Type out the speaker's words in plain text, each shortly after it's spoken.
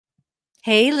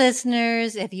Hey,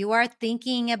 listeners, if you are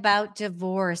thinking about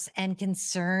divorce and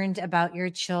concerned about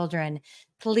your children,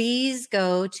 please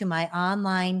go to my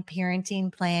online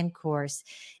parenting plan course.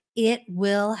 It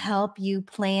will help you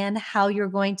plan how you're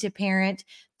going to parent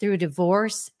through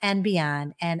divorce and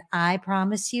beyond. And I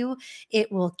promise you,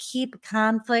 it will keep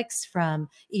conflicts from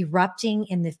erupting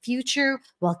in the future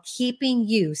while keeping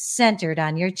you centered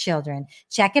on your children.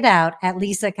 Check it out at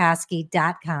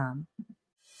lisakoski.com.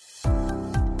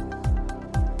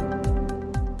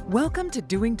 Welcome to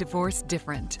Doing Divorce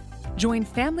Different. Join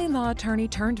family law attorney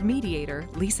turned mediator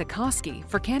Lisa Koski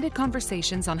for candid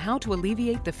conversations on how to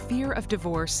alleviate the fear of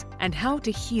divorce and how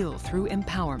to heal through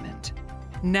empowerment.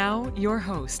 Now, your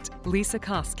host, Lisa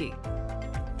Koski.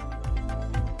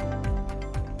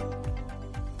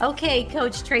 Okay,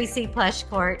 Coach Tracy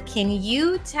Plushcourt, can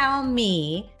you tell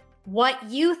me what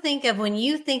you think of when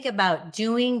you think about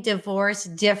doing divorce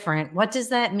different? What does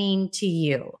that mean to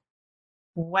you?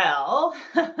 Well,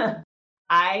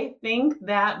 I think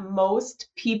that most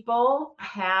people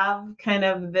have kind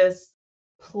of this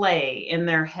play in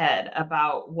their head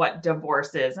about what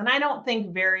divorce is. And I don't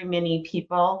think very many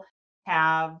people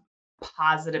have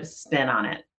positive spin on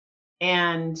it.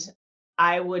 And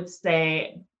I would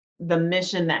say the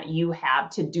mission that you have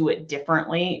to do it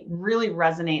differently really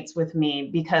resonates with me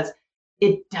because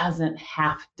it doesn't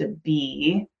have to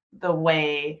be the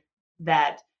way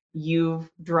that you've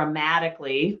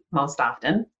dramatically, most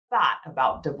often, thought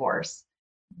about divorce.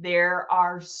 There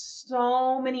are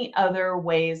so many other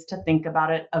ways to think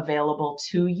about it available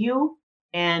to you.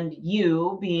 And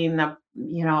you being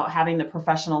having the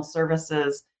professional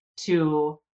services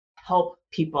to help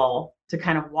people to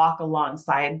kind of walk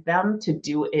alongside them to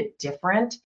do it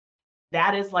different.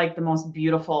 That is like the most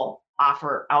beautiful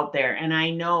offer out there. And I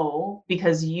know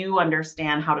because you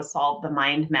understand how to solve the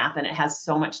mind math, and it has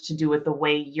so much to do with the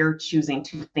way you're choosing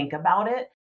to think about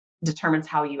it, determines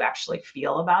how you actually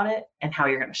feel about it and how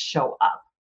you're going to show up.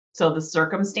 So the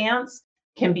circumstance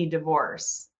can be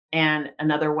divorce. And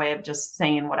another way of just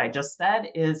saying what I just said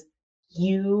is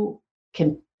you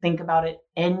can think about it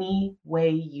any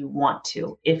way you want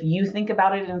to. If you think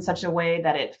about it in such a way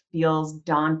that it feels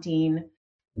daunting,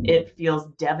 it feels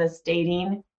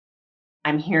devastating,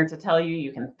 I'm here to tell you,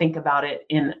 you can think about it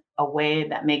in a way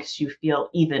that makes you feel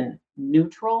even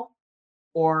neutral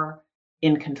or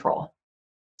in control.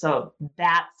 So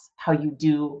that's how you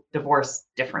do divorce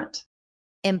different.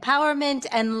 Empowerment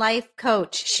and life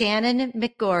coach Shannon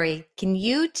McGorry, can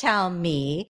you tell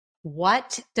me,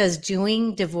 what does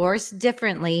doing divorce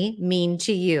differently mean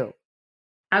to you?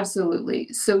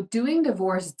 Absolutely. So doing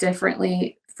divorce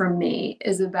differently for me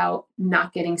is about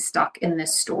not getting stuck in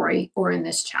this story or in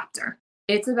this chapter.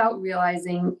 It's about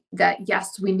realizing that,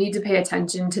 yes, we need to pay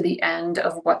attention to the end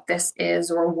of what this is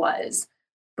or was,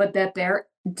 but that there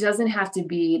doesn't have to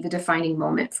be the defining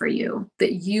moment for you,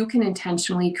 that you can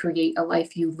intentionally create a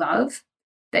life you love,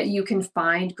 that you can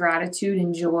find gratitude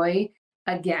and joy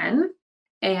again,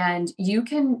 and you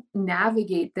can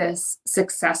navigate this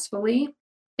successfully.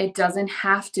 It doesn't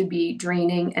have to be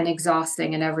draining and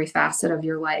exhausting in every facet of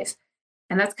your life.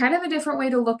 And that's kind of a different way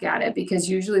to look at it, because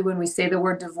usually when we say the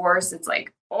word divorce, it's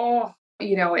like, oh,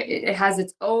 it has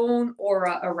its own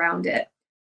aura around it.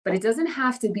 But it doesn't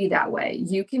have to be that way.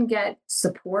 You can get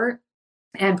support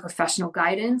and professional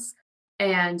guidance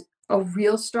and a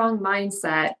real strong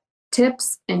mindset,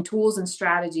 tips and tools and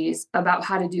strategies about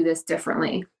how to do this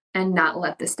differently and not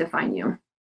let this define you.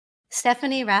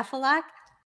 Stephanie Rafalak,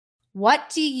 what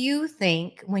do you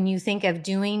think when you think of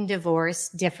doing divorce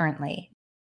differently?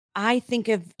 I think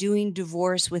of doing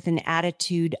divorce with an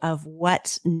attitude of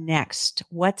what's next,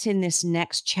 what's in this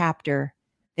next chapter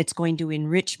that's going to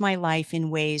enrich my life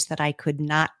in ways that I could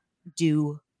not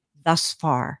do thus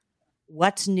far.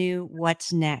 What's new?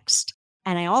 What's next?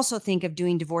 And I also think of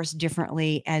doing divorce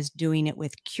differently as doing it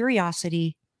with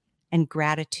curiosity and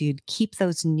gratitude. Keep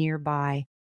those nearby,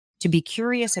 to be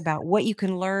curious about what you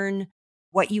can learn,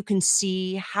 what you can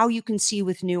see, how you can see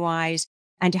with new eyes,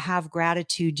 and to have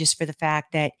gratitude just for the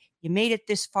fact that you made it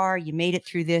this far, you made it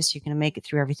through this, you're going to make it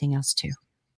through everything else too.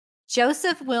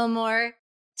 Joseph Wilmore,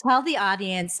 tell the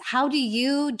audience, how do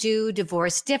you do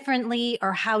divorce differently,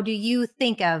 or how do you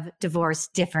think of divorce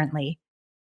differently?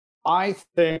 I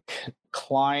think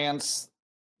clients,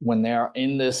 when they're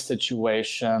in this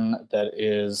situation that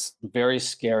is very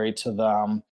scary to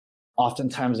them,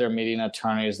 oftentimes they're meeting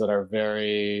attorneys that are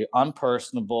very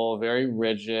unpersonable, very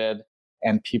rigid,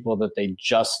 and people that they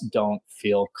just don't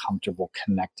feel comfortable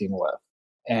connecting with.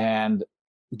 And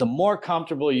the more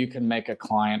comfortable you can make a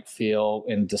client feel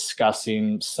in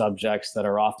discussing subjects that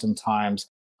are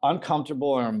oftentimes uncomfortable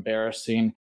or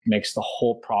embarrassing makes the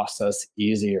whole process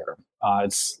easier.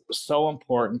 It's so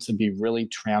important to be really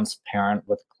transparent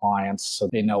with clients so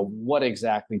they know what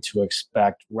exactly to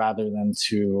expect rather than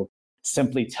to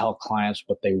simply tell clients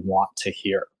what they want to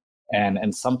hear.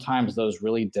 And sometimes those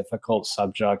really difficult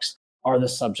subjects are the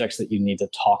subjects that you need to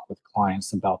talk with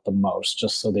clients about the most,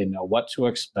 just so they know what to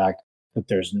expect, that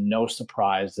there's no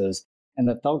surprises, and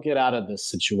that they'll get out of this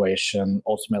situation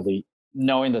ultimately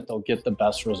knowing that they'll get the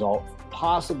best result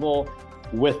possible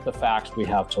with the facts we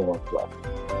have to work with.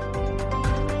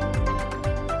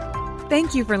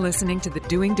 Thank you for listening to the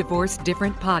Doing Divorce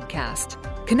Different podcast.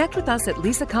 Connect with us at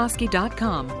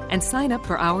lisakoski.com and sign up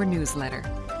for our newsletter.